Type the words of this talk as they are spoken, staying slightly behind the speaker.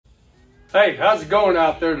Hey, how's it going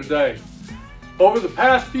out there today? Over the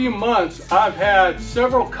past few months, I've had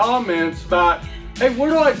several comments about, hey, what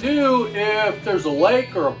do I do if there's a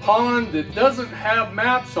lake or a pond that doesn't have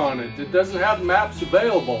maps on it, that doesn't have maps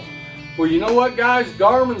available? Well, you know what, guys?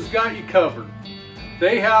 Garmin's got you covered.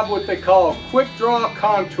 They have what they call Quickdraw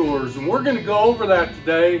contours, and we're going to go over that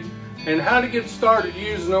today and how to get started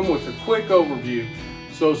using them with a quick overview.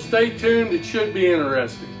 So stay tuned, it should be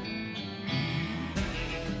interesting.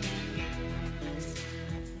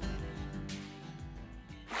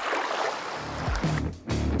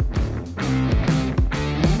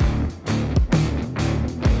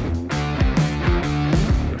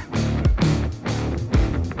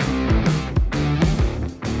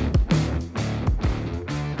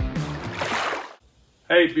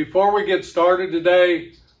 Hey, before we get started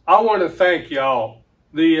today, I want to thank y'all.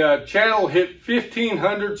 The channel hit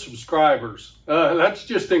 1,500 subscribers. That's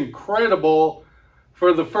just incredible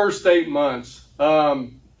for the first 8 months.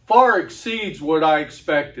 Far exceeds what I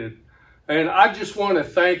expected. And I just want to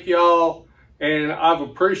thank y'all, and I've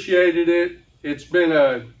appreciated it. It's been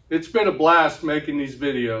a blast making these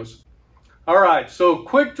videos. All right, so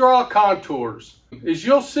Quickdraw contours. As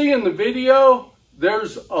you'll see in the video,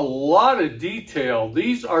 there's a lot of detail.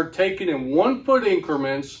 These are taken in 1 foot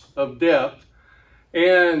increments of depth,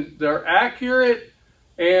 and they're accurate.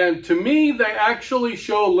 And to me, they actually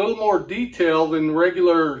show a little more detail than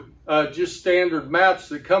regular, just standard maps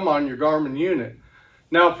that come on your Garmin unit.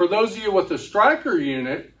 Now, for those of you with a striker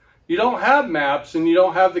unit, you don't have maps and you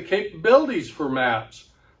don't have the capabilities for maps.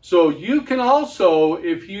 So you can also,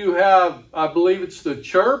 if you have, I believe it's the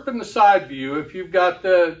chirp and the side view, if you've got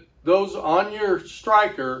those on your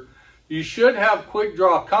striker, you should have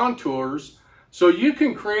Quickdraw contours, so you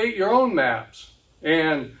can create your own maps.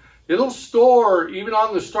 And it'll store, even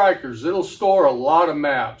on the strikers, it'll store a lot of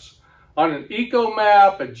maps. On an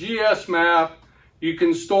ECHOMAP, a GS map, you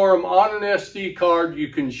can store them on an SD card, you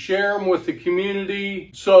can share them with the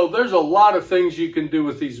community. So there's a lot of things you can do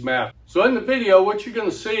with these maps. So in the video, what you're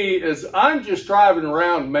gonna see is I'm just driving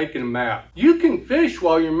around making a map. You can fish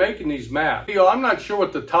while you're making these maps. You know, I'm not sure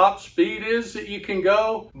what the top speed is that you can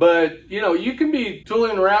go, but you know, you can be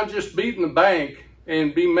tooling around just beating the bank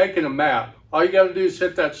and be making a map. All you gotta do is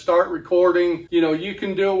hit that start recording. You know, you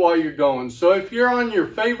can do it while you're going. So if you're on your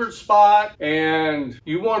favorite spot and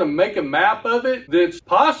you wanna make a map of it that's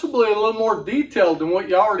possibly a little more detailed than what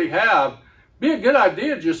you already have, be a good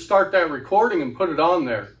idea to just start that recording and put it on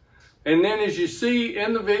there. And then as you see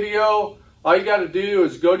in the video, all you gotta do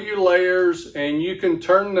is go to your layers and you can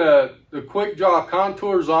turn the Quickdraw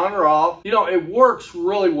contours on or off. You know, it works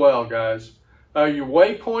really well, guys. Your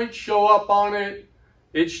waypoints show up on it.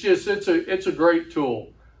 It's just, it's a great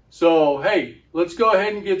tool. So, hey, let's go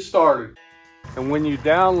ahead and get started. And when you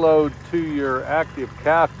download to your active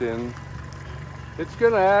captain, it's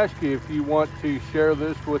gonna ask you if you want to share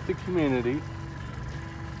this with the community.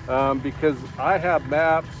 Because I have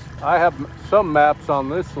maps, I have some maps on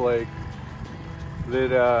this lake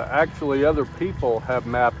that actually other people have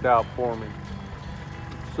mapped out for me.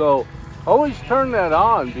 So, always turn that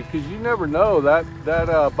on, because you never know, that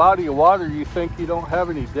body of water you think you don't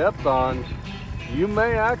have any depth on, you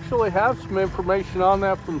may actually have some information on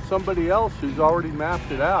that from somebody else who's already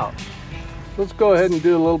mapped it out. Let's go ahead and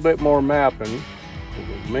do a little bit more mapping.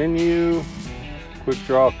 Menu,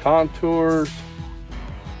 Quickdraw contours.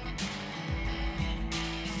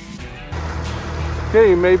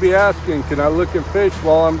 Okay, you may be asking, can I look at fish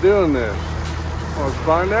while I'm doing this? Well, let's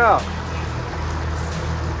find out.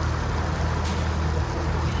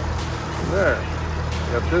 There,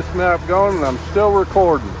 got this map going and I'm still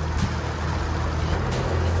recording.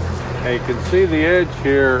 And you can see the edge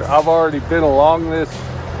here. I've already been along this.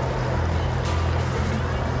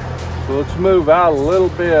 So let's move out a little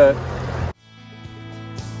bit.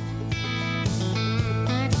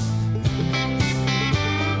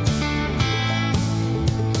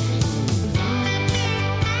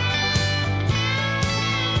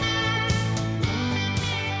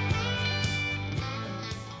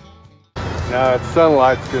 Now that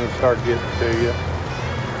sunlight's going to start getting to you.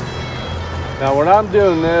 Now when I'm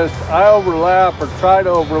doing this, I overlap or try to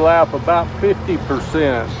overlap about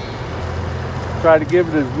 50%. Try to give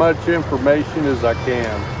it as much information as I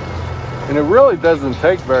can. And it really doesn't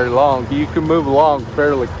take very long. You can move along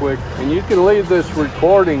fairly quick. And you can leave this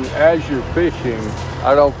recording as you're fishing.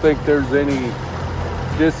 I don't think there's any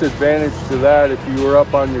disadvantage to that if you were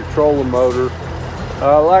up on your trolling motor.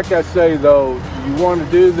 Like I say though, you want to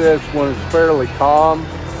do this when it's fairly calm,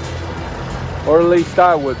 or at least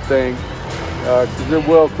I would think, because it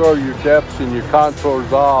will throw your depths and your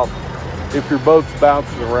contours off if your boat's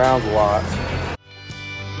bouncing around a lot.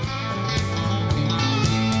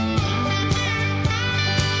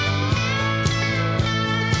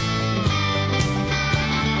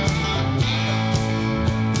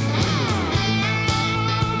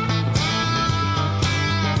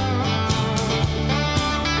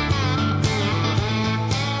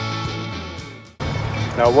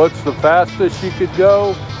 Now, what's the fastest you could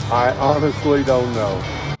go? I honestly don't know.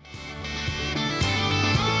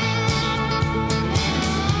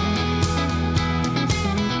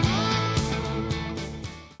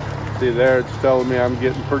 See there, it's telling me I'm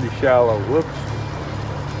getting pretty shallow. Whoops.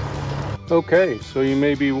 Okay, so you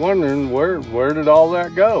may be wondering, where did all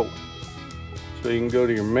that go? So you can go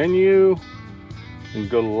to your menu and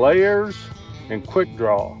go to layers and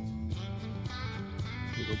Quickdraw.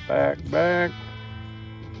 Go back.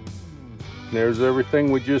 There's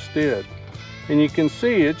everything we just did. And you can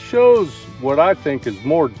see it shows what I think is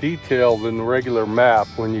more detail than the regular map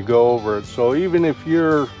when you go over it. So even if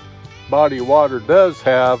your body of water does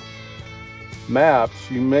have maps,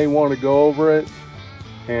 you may want to go over it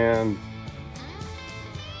and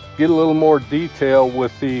get a little more detail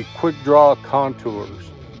with the Quickdraw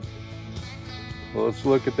contours. Well, let's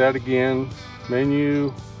look at that again.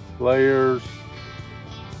 Menu, layers,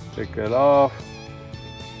 take that off.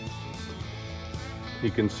 You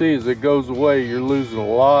can see as it goes away, you're losing a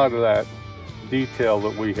lot of that detail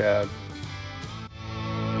that we had.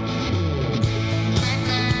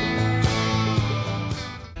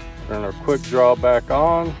 Turn our Quickdraw back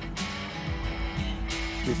on.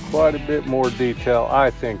 See quite a bit more detail, I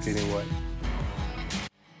think anyway.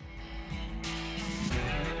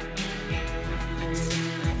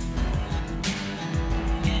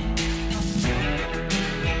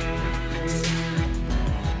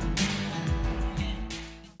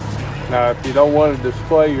 Now, if you don't want to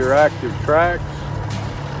display your active tracks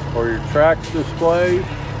or your tracks display, you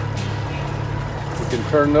can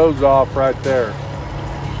turn those off right there.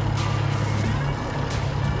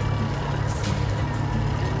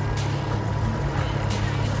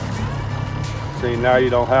 See, now you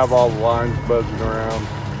don't have all the lines buzzing around,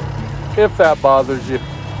 if that bothers you.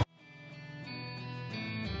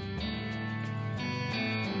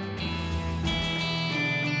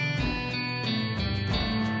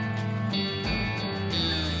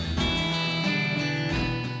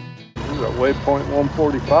 This is at waypoint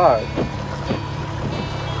 145.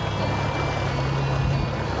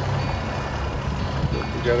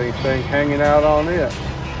 If you got anything hanging out on it.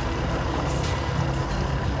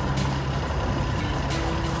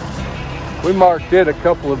 We marked it a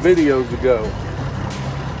couple of videos ago.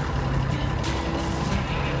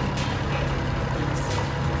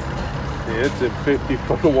 Yeah, it's in 50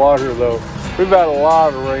 foot of water though. We've had a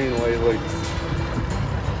lot of rain lately.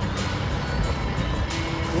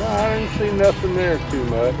 Well, I didn't see nothing there too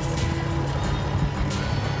much.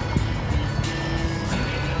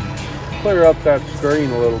 Clear up that screen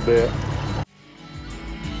a little bit.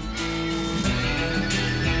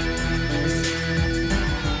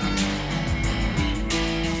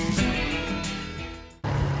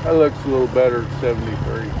 That looks a little better at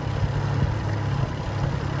 73.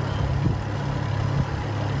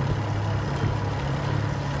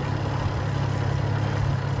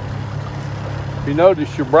 If you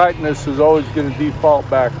notice, your brightness is always going to default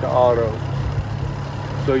back to auto.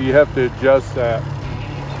 So you have to adjust that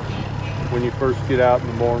when you first get out in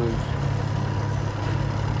the mornings.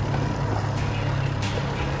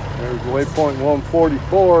 There's waypoint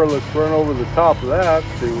 144. Let's run over the top of that,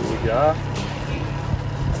 see what we got.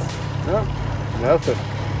 No, nothing.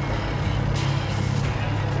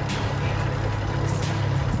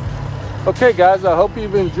 Okay guys, I hope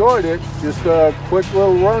you've enjoyed it. Just a quick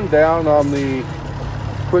little rundown on the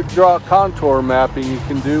Quickdraw contour mapping you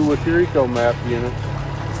can do with your ECHOMAP units.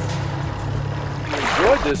 If you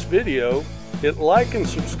enjoyed this video, hit like and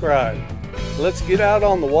subscribe. Let's get out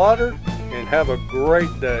on the water and have a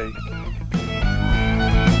great day.